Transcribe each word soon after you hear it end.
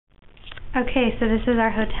Okay, so this is our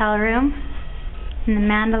hotel room in the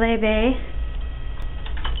Mandalay Bay.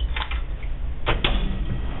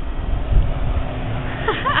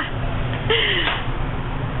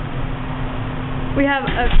 We have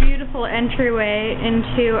a beautiful entryway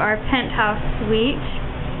into our penthouse suite.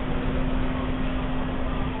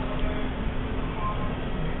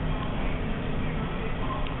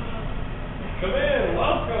 Come in,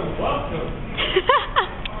 welcome.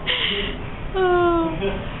 Oh.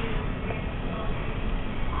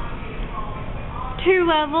 2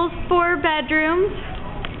 levels, 4 bedrooms.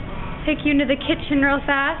 Take you into the kitchen real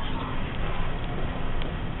fast.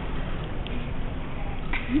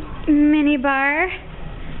 Mini bar.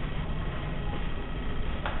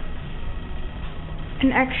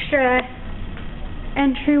 An extra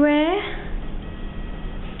entryway.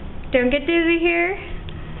 Don't get dizzy here.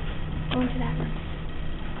 Go into that room.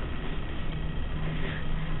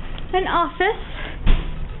 An office.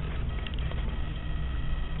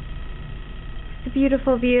 It's a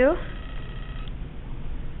beautiful view.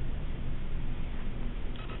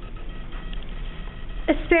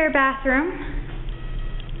 A spare bathroom.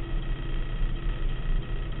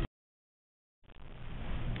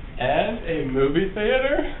 And a movie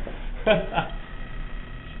theater?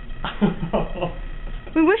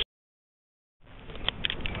 We wish.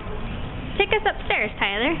 Take us upstairs,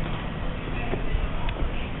 Tyler.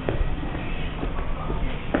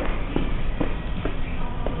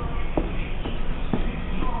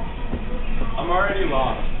 I'm already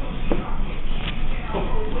lost.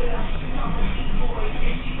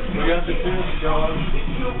 We got the tubes going.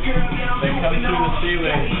 They come through the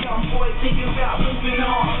ceiling.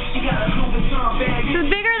 This is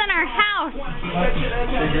bigger than our house.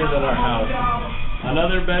 Bigger than our house.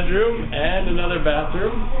 Another bedroom and another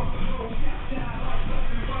bathroom.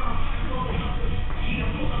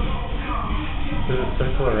 Does it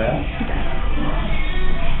circle around?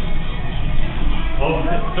 Oh,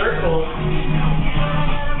 it circles.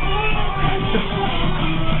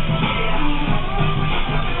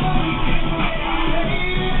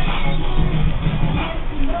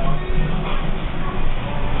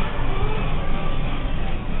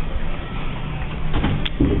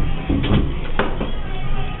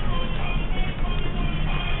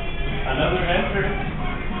 Another entrance.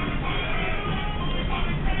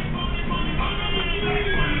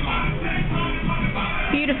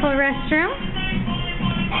 Beautiful restroom.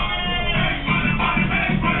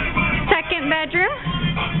 Second bedroom.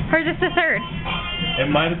 Or is this the third? It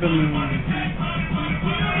might have been.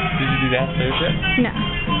 Did you do that stairs yet? No.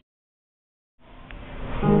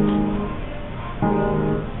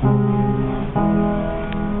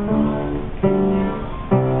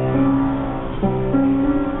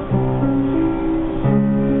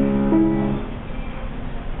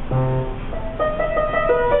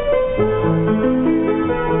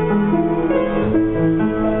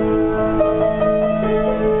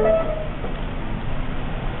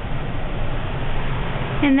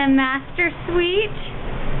 In the master suite,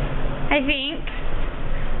 I think.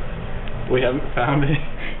 We haven't found it.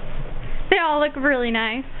 They all look really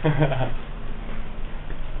nice.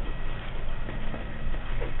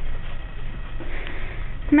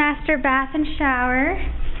 Master bath and shower.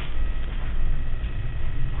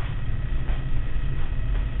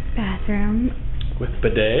 Bathroom. With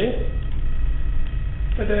bidet.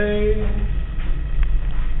 Bidet.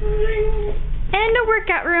 And a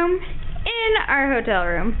workout room in our hotel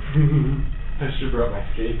room. I should have brought my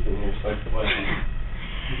skates in here so I could play.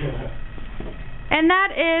 And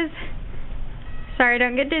that is, sorry,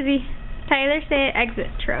 don't get dizzy. Tyler, say it, exit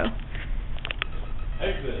tro.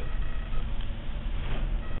 Exit.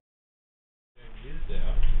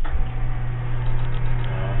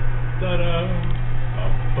 Ta-da!